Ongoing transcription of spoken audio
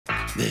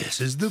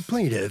This is the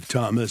plaintiff,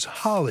 Thomas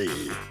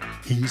Holly.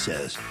 He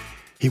says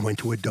he went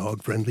to a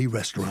dog-friendly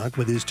restaurant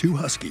with his 2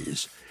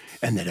 huskies,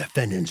 and the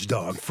defendant's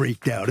dog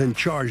freaked out and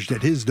charged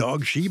at his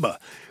dog, Sheba,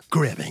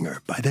 grabbing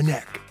her by the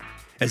neck.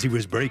 As he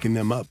was breaking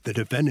them up, the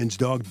defendant's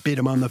dog bit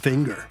him on the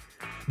finger.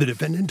 The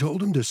defendant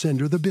told him to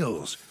send her the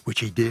bills, which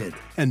he did,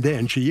 and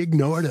then she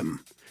ignored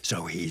him.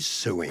 So he's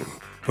suing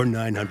for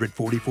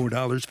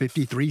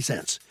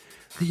 $944.53,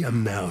 the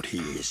amount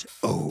he's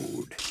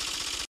owed.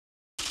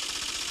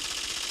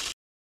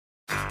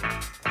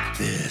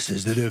 This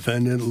is the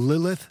defendant,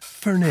 Lilith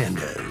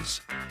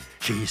Fernandez.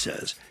 She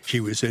says she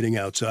was sitting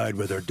outside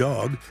with her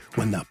dog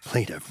when the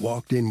plaintiff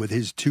walked in with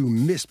his 2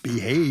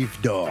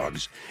 misbehaved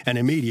dogs and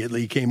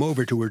immediately came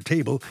over to her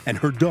table, and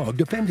her dog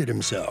defended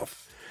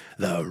himself.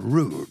 The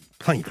rude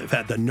plaintiff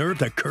had the nerve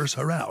to curse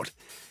her out.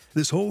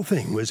 This whole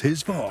thing was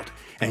his fault,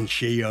 and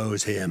she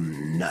owes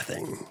him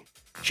nothing.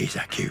 She's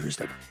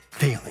accused of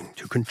failing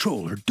to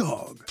control her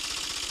dog.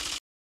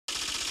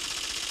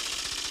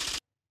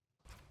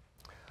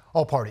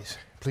 All parties,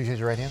 please raise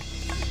your right hand.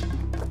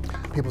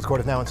 People's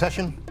Court is now in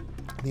session.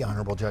 The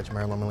Honorable Judge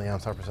Marilyn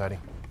Leontar presiding.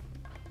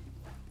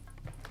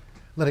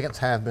 Litigants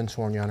have been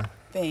sworn, Your Honor.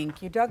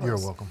 Thank you, Douglas. You're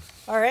welcome.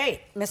 All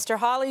right, Mr.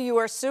 Holly, you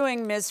are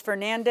suing Ms.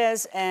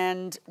 Fernandez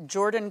and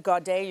Jordan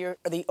Gaudet, you're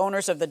the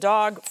owners of the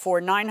dog,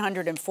 for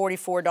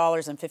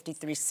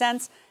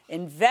 $944.53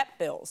 in vet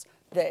bills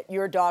that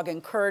your dog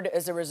incurred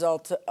as a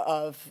result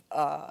of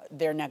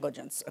their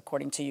negligence,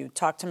 according to you.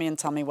 Talk to me and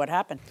tell me what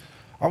happened.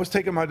 I was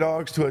taking my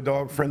dogs to a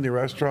dog-friendly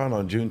restaurant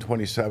on June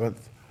 27th,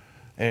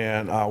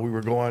 and we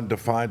were going to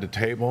find a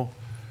table,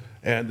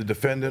 and the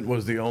defendant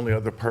was the only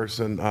other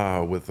person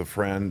with a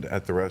friend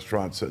at the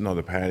restaurant sitting on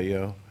the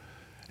patio.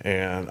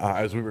 And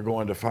as we were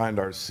going to find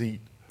our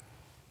seat,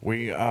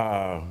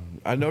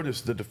 I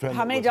noticed the defendant.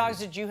 How many dogs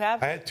did you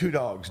have? I had 2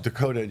 dogs,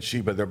 Dakota and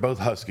Sheba. They're both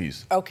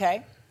huskies.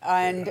 Okay,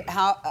 and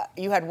how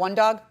you had 1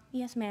 dog?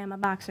 Yes, ma'am, a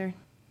boxer.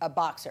 A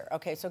boxer.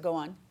 Okay, so go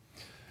on.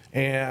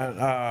 And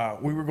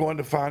we were going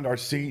to find our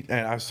seat,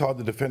 and I saw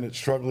the defendant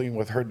struggling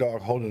with her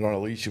dog holding on a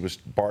leash. She was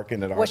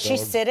barking at our dog. Was she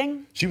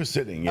sitting? She was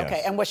sitting, yes.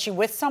 Okay, and was she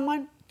with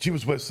someone? She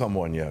was with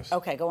someone, yes.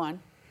 Okay, go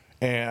on.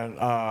 And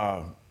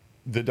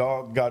the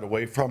dog got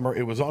away from her.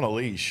 It was on a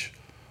leash,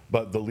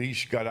 but the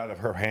leash got out of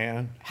her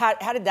hand.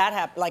 How did that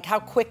happen? Like,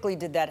 how quickly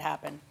did that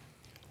happen?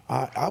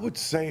 I would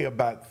say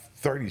about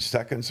 30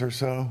 seconds or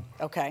so.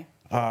 Okay.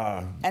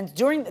 And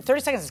during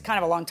 30 seconds is kind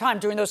of a long time.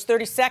 During those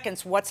 30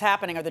 seconds, what's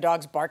happening? Are the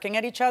dogs barking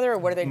at each other, or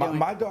what are they doing?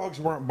 My dogs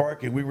weren't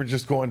barking. We were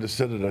just going to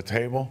sit at a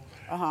table.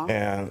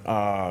 And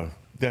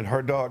then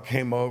her dog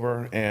came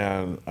over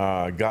and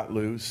got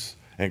loose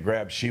and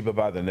grabbed Sheba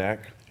by the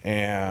neck.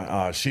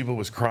 And Sheba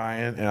was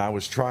crying, and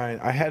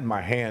I had my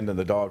hand in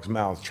the dog's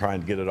mouth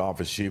trying to get it off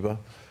of Sheba.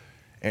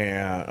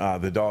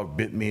 And the dog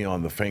bit me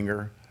on the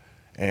finger.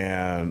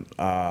 And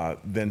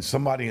then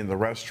somebody in the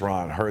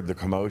restaurant heard the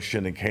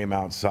commotion and came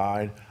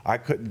outside. I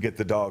couldn't get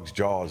the dog's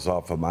jaws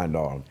off of my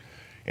dog.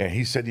 And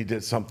he said he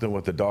did something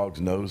with the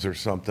dog's nose or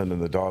something,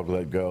 and the dog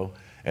let go.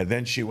 And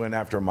then he went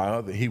after my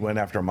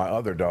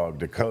other dog,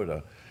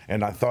 Dakota.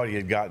 And I thought he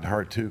had gotten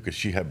her too, because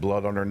she had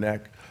blood on her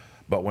neck.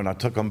 But when I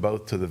took them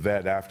both to the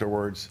vet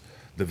afterwards,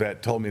 the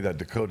vet told me that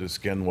Dakota's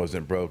skin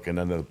wasn't broken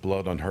and the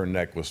blood on her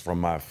neck was from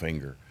my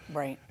finger.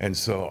 Right. And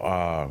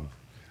so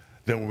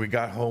then when we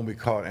got home, we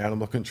called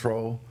animal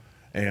control,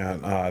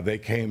 and they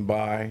came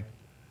by,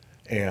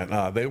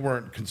 and they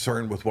weren't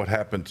concerned with what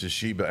happened to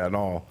Sheba at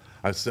all.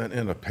 I sent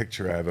in a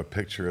picture. I have a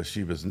picture of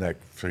Sheba's neck.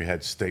 She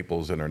had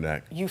staples in her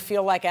neck. You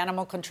feel like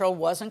animal control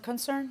wasn't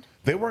concerned?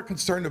 They weren't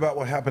concerned about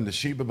what happened to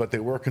Sheba, but they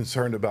were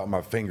concerned about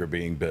my finger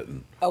being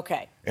bitten.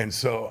 Okay. And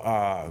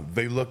so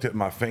they looked at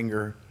my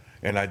finger,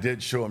 and I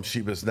did show them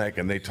Sheba's neck,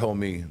 and they told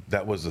me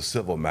that was a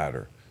civil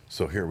matter.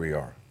 So here we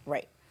are.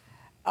 Right.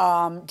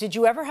 Did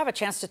you ever have a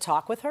chance to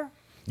talk with her?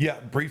 Yeah,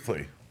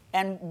 briefly.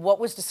 And what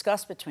was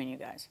discussed between you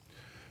guys?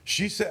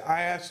 She said,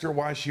 I asked her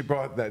why she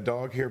brought that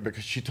dog here,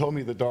 because she told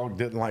me the dog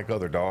didn't like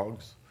other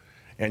dogs.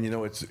 And, you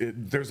know,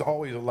 there's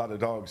always a lot of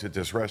dogs at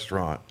this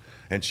restaurant.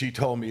 And she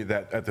told me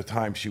that at the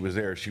time she was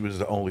there, she was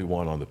the only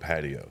one on the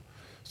patio.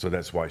 So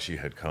that's why she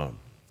had come.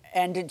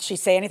 And did she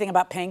say anything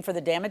about paying for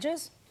the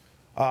damages?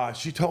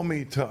 She told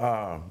me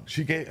to,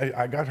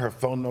 I got her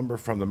phone number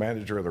from the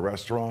manager of the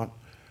restaurant,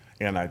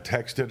 and I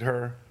texted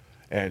her.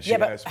 And she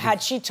asked me,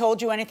 had she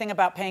told you anything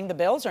about paying the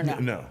bills or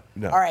no?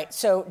 No. All right,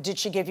 so did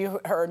she give you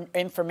her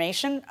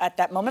information at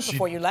that moment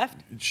before you left?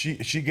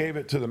 She gave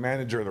it to the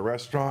manager of the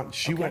restaurant.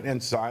 She went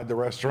inside the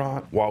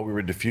restaurant while we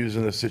were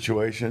diffusing the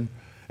situation,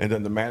 and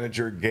then the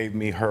manager gave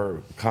me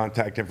her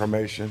contact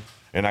information,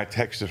 and I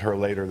texted her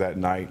later that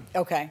night.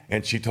 Okay.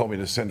 And she told me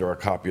to send her a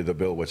copy of the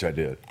bill, which I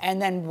did.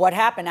 And then what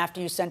happened after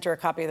you sent her a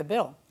copy of the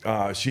bill?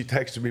 She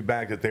texted me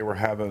back that they were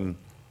having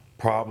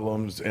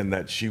problems and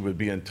that she would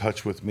be in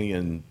touch with me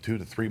in 2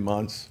 to 3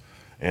 months,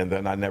 and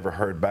then I never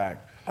heard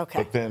back. Okay.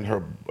 But then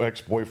her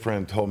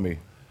ex-boyfriend told me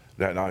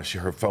that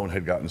her phone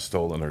had gotten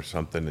stolen or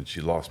something, and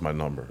she lost my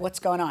number. What's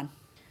going on?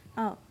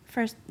 Oh,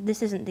 first,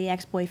 this isn't the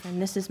ex-boyfriend.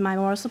 This is my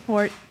moral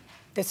support.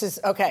 This is,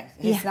 okay,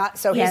 he's Yeah. not,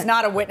 so Yeah. he's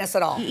not a witness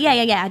at all? Yeah.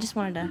 I just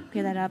wanted to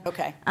clear that up.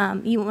 Okay.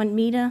 You want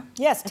me to?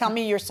 Yes, tell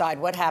me your side.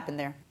 What happened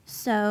there?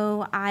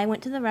 So I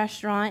went to the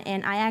restaurant,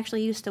 and I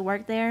actually used to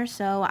work there,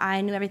 so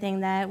I knew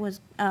everything that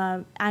was,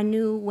 I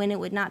knew when it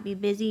would not be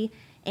busy.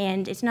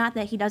 And it's not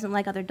that he doesn't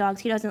like other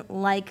dogs. He doesn't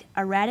like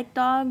erratic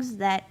dogs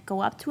that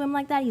go up to him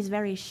like that. He's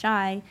very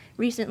shy.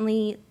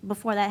 Recently,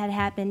 before that had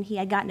happened, he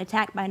had gotten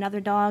attacked by another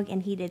dog,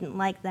 and he didn't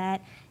like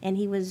that. And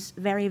he was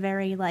very,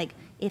 very, like,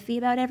 iffy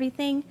about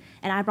everything.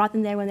 And I brought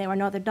them there when there were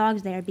no other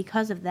dogs there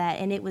because of that,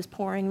 and it was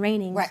pouring,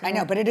 raining. Right, so. I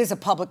know, but it is a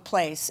public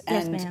place,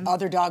 Yes, and ma'am.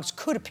 other dogs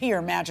could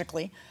appear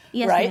magically,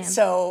 Yes, right? ma'am.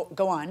 So,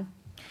 go on.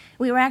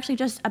 We were actually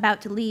just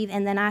about to leave,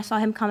 and then I saw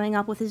him coming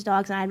up with his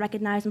dogs, and I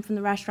recognized him from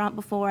the restaurant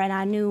before, and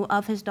I knew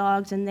of his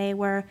dogs, and they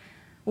were,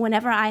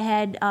 whenever I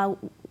had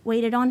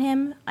waited on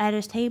him at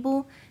his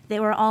table, they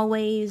were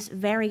always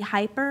very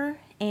hyper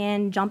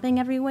and jumping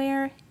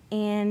everywhere,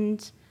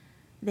 and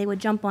they would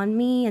jump on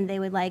me, and they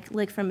would like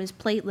lick from his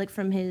plate, lick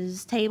from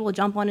his table,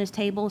 jump on his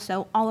table,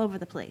 so all over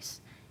the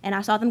place. And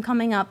I saw them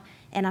coming up,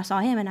 and I saw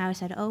him, and I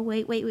said, oh,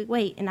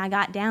 wait. And I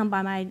got down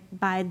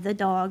by the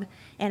dog,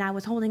 and I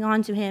was holding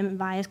on to him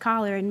by his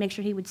collar and make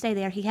sure he would stay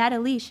there. He had a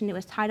leash, and it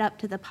was tied up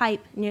to the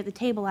pipe near the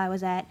table I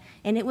was at,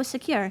 and it was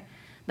secure.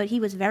 But he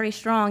was very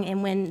strong,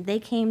 and when they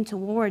came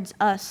towards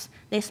us,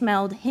 they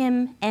smelled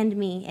him and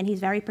me, and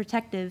he's very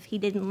protective. He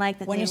didn't like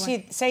that When they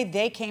you say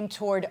they came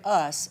toward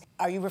us,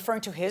 are you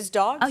referring to his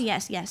dogs? Oh,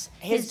 yes.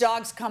 His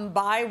dogs come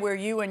by where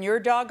you and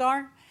your dog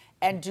are?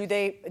 And do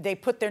they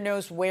put their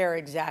nose where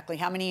exactly?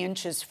 How many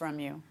inches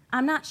from you?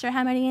 I'm not sure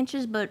how many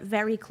inches, but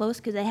very close,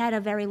 because they had a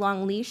very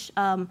long leash.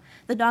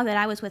 The dog that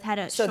I was with had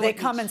a So short they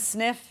come leash. and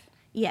sniff?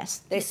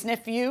 Yes. They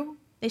sniff you?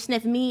 They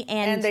sniff me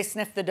And they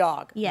sniff the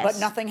dog? Yes. But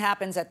nothing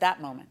happens at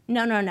that moment?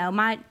 No.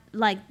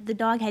 The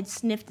dog had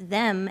sniffed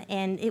them,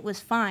 and it was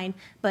fine,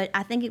 but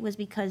I think it was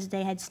because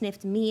they had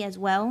sniffed me as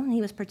well, and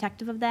he was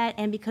protective of that,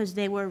 and because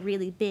they were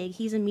really big.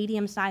 He's a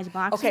medium-sized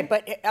boxer. Okay,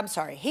 but I'm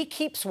sorry. He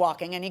keeps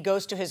walking, and he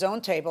goes to his own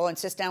table and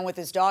sits down with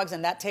his dogs,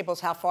 and that table's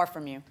how far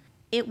from you?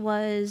 It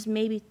was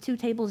maybe 2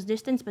 tables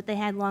distance, but they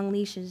had long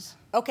leashes.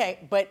 Okay,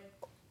 but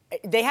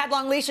they had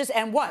long leashes,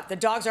 and what? The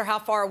dogs are how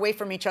far away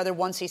from each other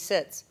once he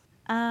sits?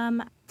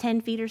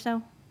 10 feet or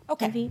so.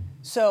 Okay. 10 feet.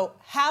 So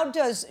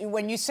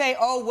when you say,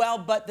 oh, well,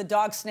 but the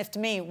dog sniffed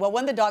me, well,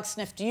 when the dog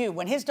sniffed you,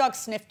 when his dog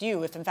sniffed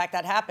you, if in fact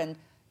that happened,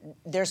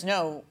 there's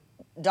no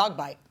dog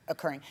bite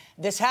occurring.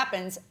 This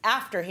happens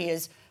after he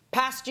is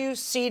past you,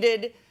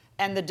 seated,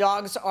 and the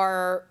dogs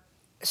are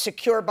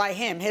secure by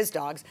him, his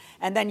dogs,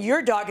 and then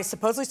your dog is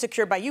supposedly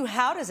secure by you.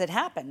 How does it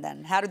happen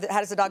then? How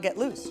does the dog get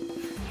loose?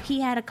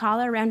 He had a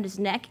collar around his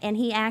neck, and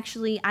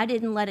I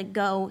didn't let it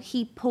go.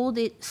 He pulled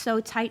it so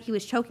tight he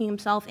was choking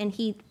himself, and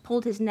he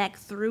pulled his neck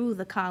through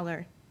the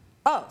collar.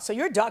 Oh, so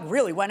your dog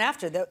really went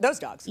after those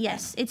dogs?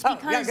 Yes, it's Oh,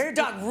 because... your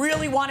dog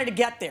really wanted to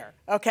get there.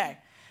 Okay.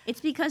 It's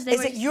because they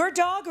Is it your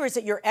dog or is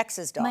it your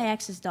ex's dog? My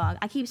ex's dog.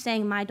 I keep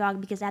saying my dog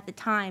because at the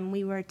time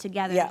we were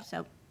together, Yeah.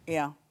 so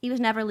Yeah. he was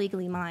never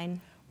legally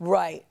mine.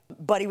 Right,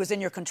 but he was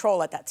in your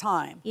control at that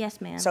time.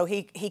 Yes, ma'am. So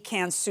he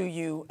can sue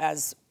you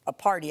as a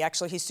party.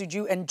 Actually, he sued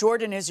you, and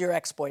Jordan is your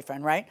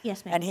ex-boyfriend, right?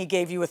 Yes, ma'am. And he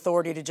gave you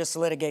authority to just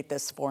litigate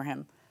this for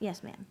him.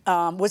 Yes,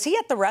 ma'am. Was he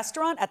at the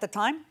restaurant at the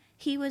time?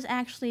 He was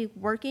actually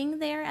working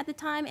there at the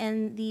time,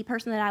 and the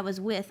person that I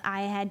was with,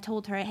 I had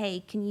told her,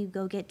 hey, can you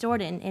go get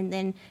Jordan? And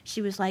then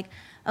she was like,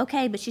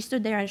 okay, but she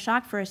stood there in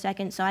shock for a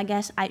second, so I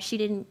guess she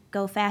didn't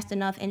go fast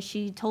enough, and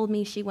she told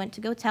me she went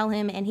to go tell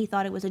him, and he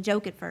thought it was a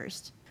joke at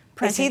first.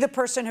 Is he the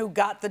person who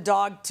got the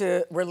dog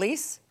to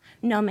release?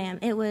 No, ma'am.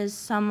 It was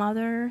some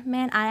other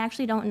man. I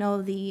actually don't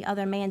know the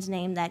other man's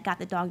name that got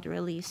the dog to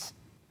release.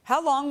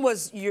 How long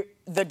was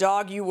the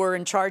dog you were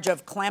in charge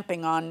of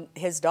clamping on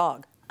his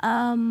dog?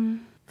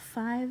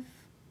 5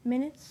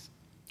 minutes.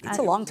 It's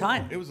a long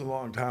time. It was a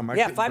long time.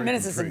 Yeah, 5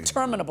 minutes is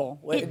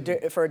interminable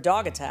for a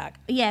dog attack.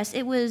 Yes,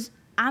 it was.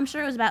 I'm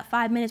sure it was about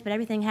 5 minutes, but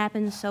everything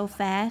happened so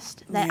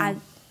fast that Yeah.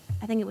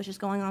 I think it was just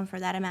going on for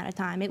that amount of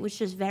time. It was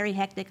just very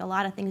hectic, a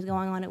lot of things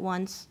going on at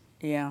once.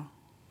 Yeah.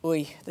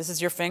 Oy, this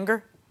is your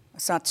finger?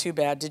 It's not too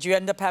bad. Did you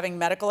end up having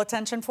medical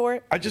attention for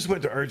it? I just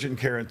went to urgent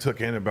care and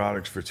took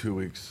antibiotics for 2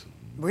 weeks.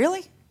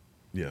 Really?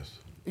 Yes.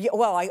 Yeah,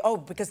 well,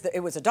 because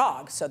it was a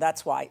dog, so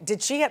that's why.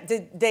 Did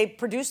they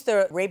produce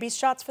the rabies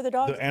shots for the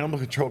dogs? The animal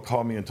control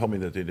called me and told me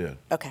that they did.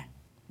 Okay.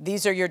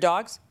 These are your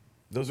dogs?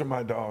 Those are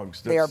my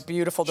dogs. They are That's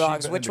beautiful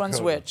dogs. Sheba Which and one's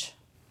Dakota. which?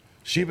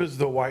 Sheba's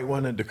the white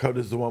one and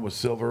Dakota's the one with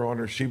silver on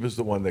her. Sheba's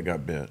the one that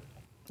got bit.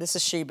 This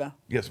is Sheba.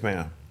 Yes,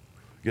 ma'am.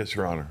 Yes,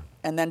 Your Honor.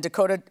 And then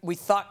Dakota, we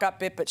thought got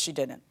bit, but she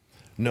didn't.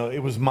 No, it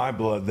was my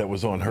blood that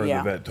was on her,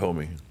 Yeah. the vet told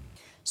me.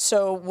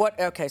 So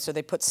okay, so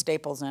they put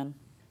staples in.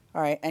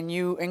 All right, and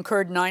you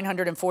incurred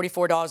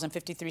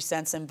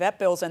 $944.53 in vet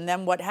bills, and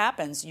then what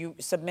happens? He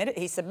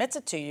submits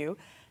it to you,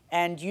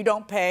 and you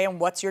don't pay,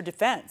 and what's your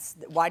defense?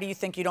 Why do you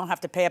think you don't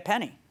have to pay a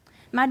penny?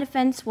 My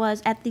defense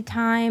was, at the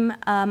time,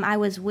 I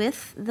was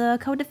with the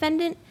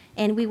co-defendant,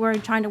 and we were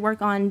trying to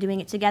work on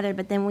doing it together,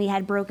 but then we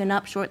had broken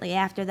up shortly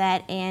after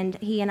that, and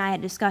he and I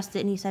had discussed it,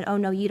 and he said, oh,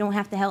 no, you don't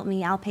have to help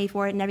me, I'll pay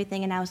for it and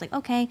everything, and I was like,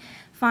 okay,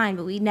 fine,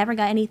 but we never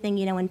got anything,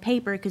 you know, in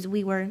paper, because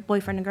we were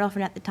boyfriend and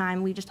girlfriend at the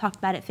time. We just talked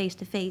about it face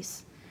to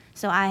face.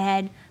 So I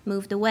had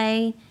moved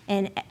away,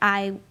 and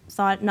I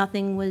thought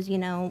nothing was, you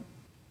know,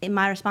 in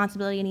my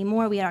responsibility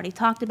anymore. We had already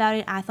talked about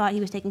it. I thought he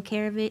was taking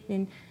care of it,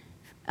 and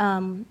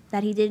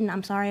that he didn't.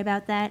 I'm sorry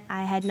about that.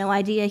 I had no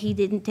idea he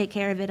didn't take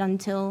care of it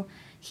until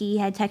he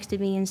had texted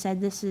me and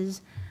said, this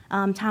is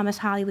Thomas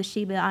Holly with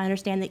Sheba. I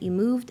understand that you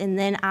moved. And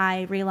then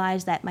I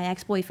realized that my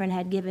ex-boyfriend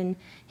had given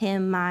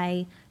him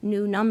my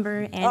new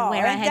number and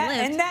where I had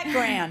lived. Isn't that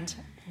grand?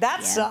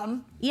 That's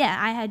some. Yeah,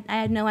 I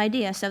had no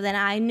idea. So then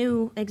I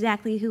knew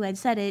exactly who had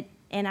said it,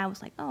 and I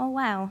was like, oh,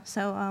 wow.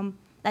 So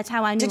that's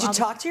how I knew. Did you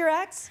talk to your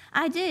ex?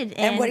 I did.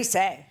 And what did he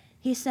say?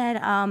 He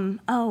said,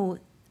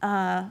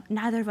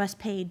 neither of us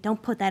paid.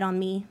 Don't put that on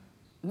me.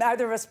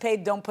 Neither of us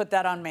paid. Don't put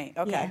that on me.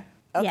 Okay. Yeah.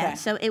 Okay. Yeah.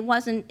 So it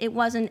wasn't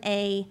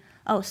a,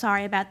 oh,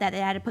 sorry about that. I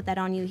had to put that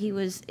on you. He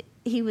was.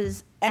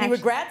 Any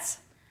regrets?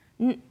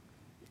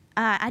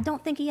 I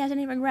don't think he has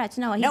any regrets.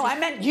 No. No, I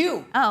meant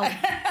you. Oh,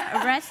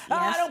 regrets? Yes.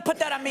 Oh, don't put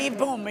that on me.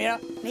 Boom. You know.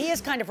 He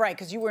is kind of right,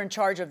 because you were in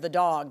charge of the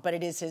dog, but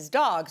it is his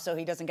dog, so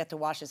he doesn't get to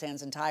wash his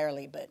hands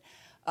entirely. But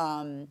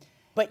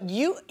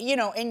you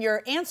know, in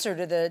your answer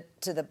to the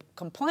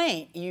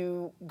complaint,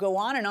 you go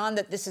on and on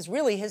that this is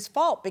really his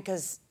fault,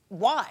 because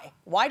why?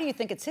 Why do you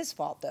think it's his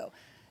fault, though?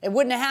 It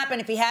wouldn't have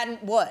happened if he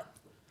hadn't what?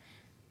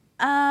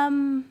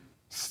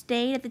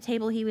 Stayed at the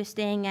table he was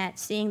staying at,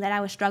 seeing that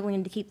I was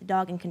struggling to keep the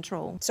dog in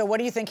control. So what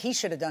do you think he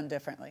should have done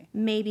differently?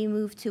 Maybe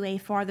moved to a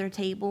farther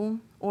table,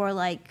 or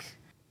like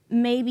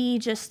maybe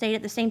just stayed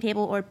at the same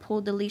table or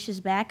pulled the leashes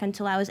back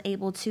until I was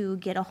able to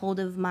get a hold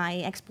of my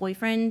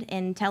ex-boyfriend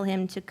and tell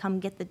him to come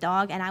get the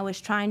dog. And I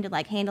was trying to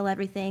like handle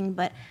everything,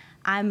 but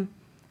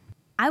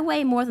I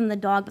weigh more than the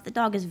dog, but the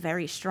dog is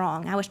very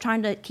strong. I was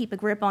trying to keep a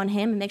grip on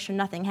him and make sure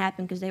nothing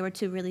happened, because they were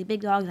two really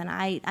big dogs, and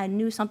I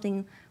knew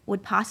something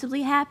would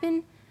possibly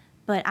happen,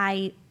 but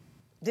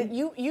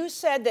You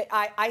said that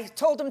I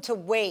told him to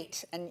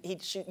wait, and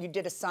you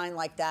did a sign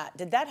like that.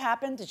 Did that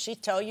happen? Did she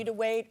tell you to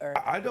wait? Or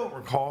I don't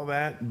recall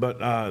that, but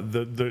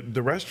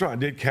the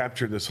restaurant did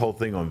capture this whole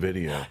thing on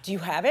video. Do you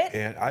have it?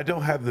 And I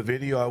don't have the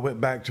video. I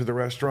went back to the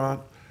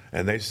restaurant,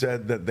 and they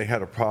said that they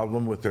had a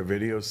problem with their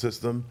video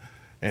system,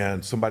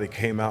 and somebody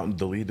came out and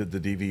deleted the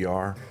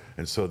DVR,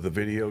 and so the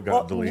video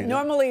got deleted.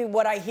 Normally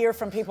what I hear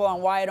from people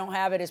on why I don't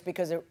have it is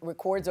because it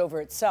records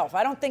over itself.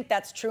 I don't think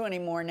that's true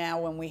anymore now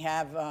when we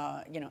have,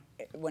 you know,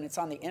 when it's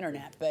on the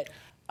internet. But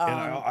and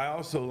I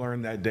also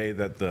learned that day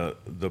that the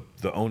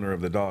owner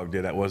of the dog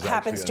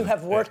happens to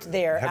have worked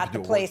there at the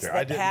place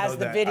that has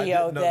the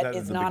video that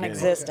is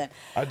non-existent.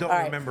 I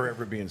don't remember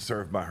ever being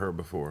served by her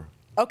before.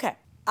 Okay.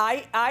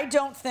 I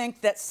don't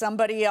think that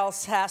somebody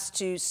else has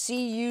to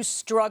see you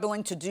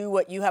struggling to do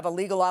what you have a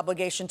legal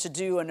obligation to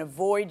do and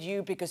avoid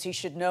you because he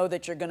should know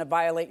that you're going to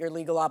violate your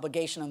legal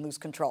obligation and lose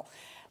control.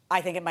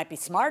 I think it might be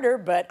smarter,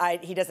 but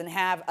he doesn't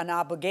have an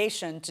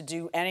obligation to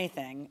do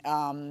anything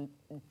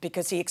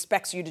because he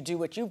expects you to do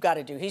what you've got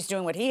to do. He's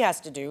doing what he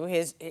has to do.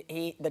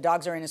 The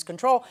dogs are in his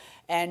control,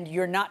 and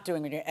you're not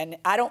doing it. And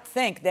I don't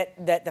think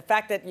that the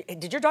fact that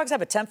did your dogs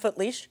have a 10-foot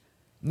leash?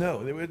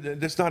 No,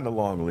 it's not a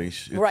long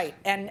leash. Right,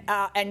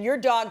 and your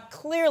dog,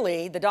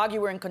 clearly, the dog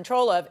you were in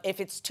control of, if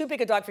it's too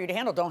big a dog for you to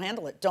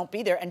handle it. Don't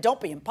be there, and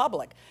don't be in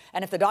public.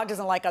 And if the dog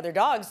doesn't like other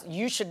dogs,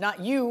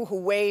 you who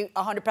weigh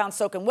 100 pounds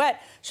soaking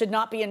wet, should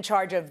not be in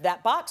charge of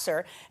that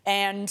boxer.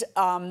 And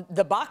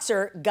the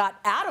boxer got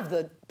out of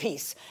the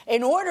piece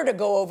in order to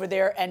go over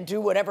there and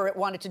do whatever it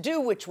wanted to do,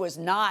 which was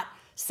not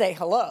say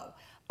hello.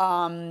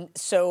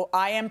 So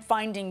I am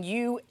finding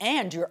you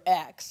and your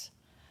ex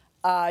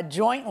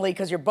jointly,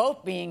 because you're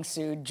both being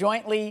sued,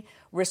 jointly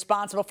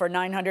responsible for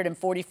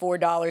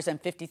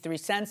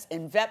 $944.53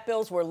 in vet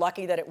bills. We're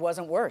lucky that it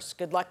wasn't worse.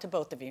 Good luck to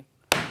both of you.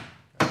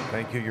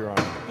 Thank you, Your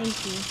Honor.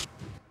 Thank you.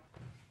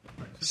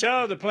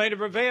 So the plaintiff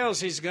prevails.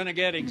 He's going to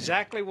get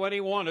exactly what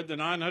he wanted, the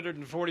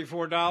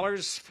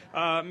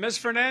 $944. Ms.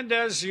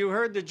 Fernandez, you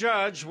heard the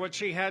judge, what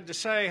she had to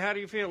say. How do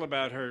you feel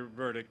about her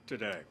verdict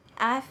today?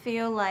 I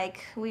feel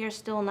like we are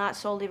still not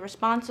solely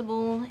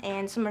responsible,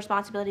 and some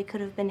responsibility could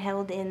have been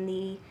held in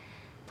the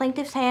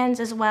plaintiff's hands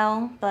as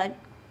well, but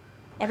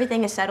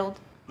everything is settled.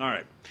 All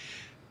right.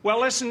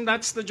 Well, listen,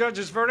 that's the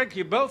judge's verdict.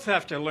 You both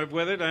have to live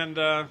with it, and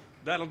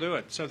that'll do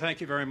it. So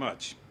thank you very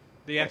much.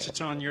 The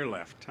exit's on your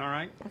left, all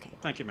right? Okay.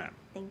 Thank you, ma'am.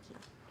 Thank you.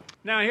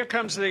 Now, here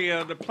comes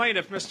the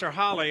plaintiff, Mr.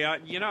 Holly.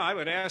 You know, I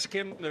would ask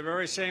him the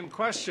very same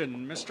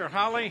question. Mr.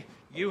 Holly,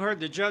 you heard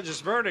the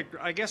judge's verdict.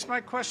 I guess my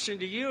question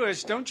to you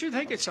is, don't you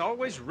think it's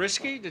always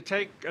risky to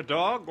take a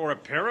dog or a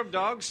pair of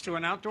dogs to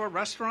an outdoor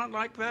restaurant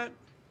like that?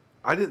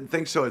 I didn't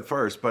think so at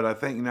first, but I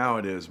think now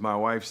it is. My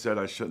wife said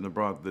I shouldn't have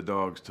brought the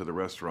dogs to the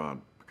restaurant,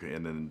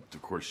 and then,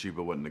 of course,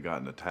 Sheba wouldn't have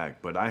gotten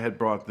attacked. But I had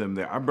brought them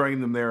there. I bring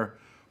them there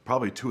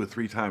probably 2 or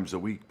 3 times a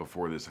week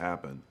before this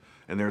happened,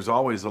 and there's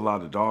always a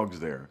lot of dogs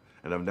there.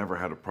 and I've never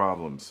had a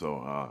problem.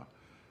 So,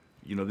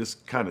 you know, this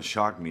kind of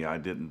shocked me. I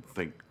didn't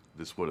think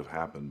this would have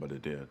happened, but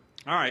it did.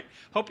 All right.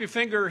 Hope your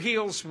finger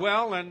heals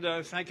well,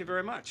 and thank you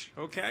very much.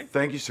 Okay?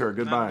 Thank you, sir.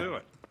 Goodbye. That'll do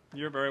it.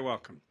 You're very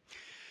welcome.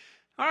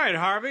 All right,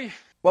 Harvey.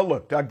 Well,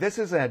 look, Doug, this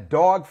is a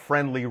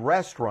dog-friendly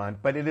restaurant,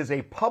 but it is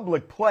a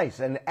public place.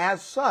 And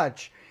as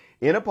such,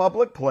 in a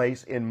public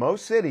place, in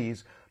most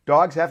cities,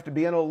 dogs have to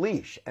be on a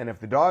leash. And if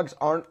the dogs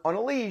aren't on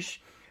a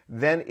leash,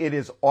 then it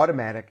is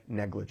automatic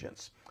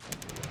negligence.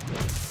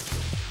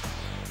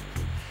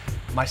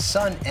 My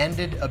son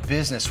ended a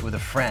business with a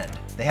friend.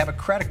 They have a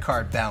credit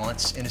card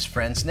balance in his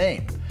friend's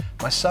name.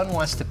 My son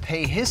wants to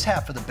pay his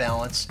half of the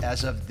balance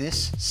as of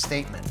this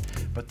statement.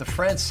 But the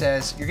friend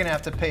says you're going to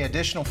have to pay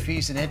additional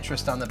fees and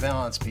interest on the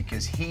balance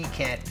because he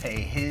can't pay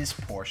his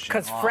portion.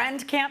 Because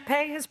friend can't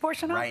pay his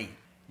portion off? Right.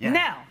 Yeah.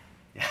 Now.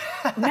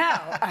 No.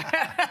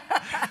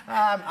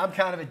 I'm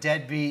kind of a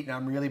deadbeat and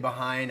I'm really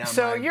behind on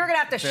so my you're going to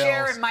have to bills.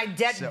 share in my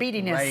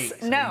deadbeatiness.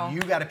 Right. No. So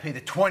you got to pay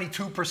the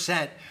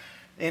 22%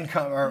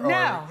 income or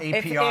no.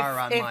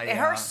 APR on my. If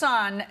her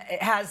son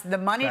has the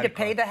money to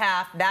pay card. the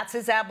half, that's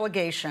his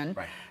obligation.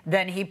 Right.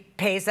 Then he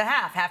pays the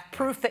half. Have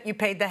proof that you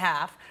paid the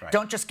half. Right.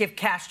 Don't just give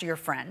cash to your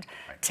friend.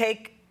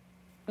 Right.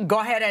 Go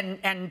ahead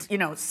and you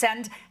know,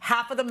 send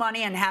half of the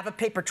money and have a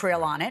paper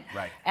trail on it.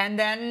 Right. And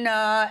then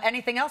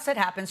anything else that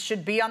happens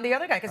should be on the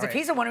other guy. Because if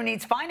he's the one who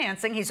needs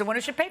financing, he's the one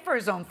who should pay for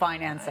his own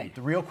financing. Right.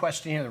 The real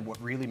question here,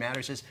 what really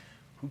matters is,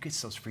 who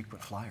gets those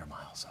frequent flyer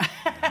miles?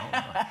 You know?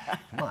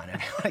 Come on,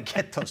 I want to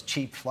get those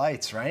cheap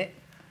flights, right?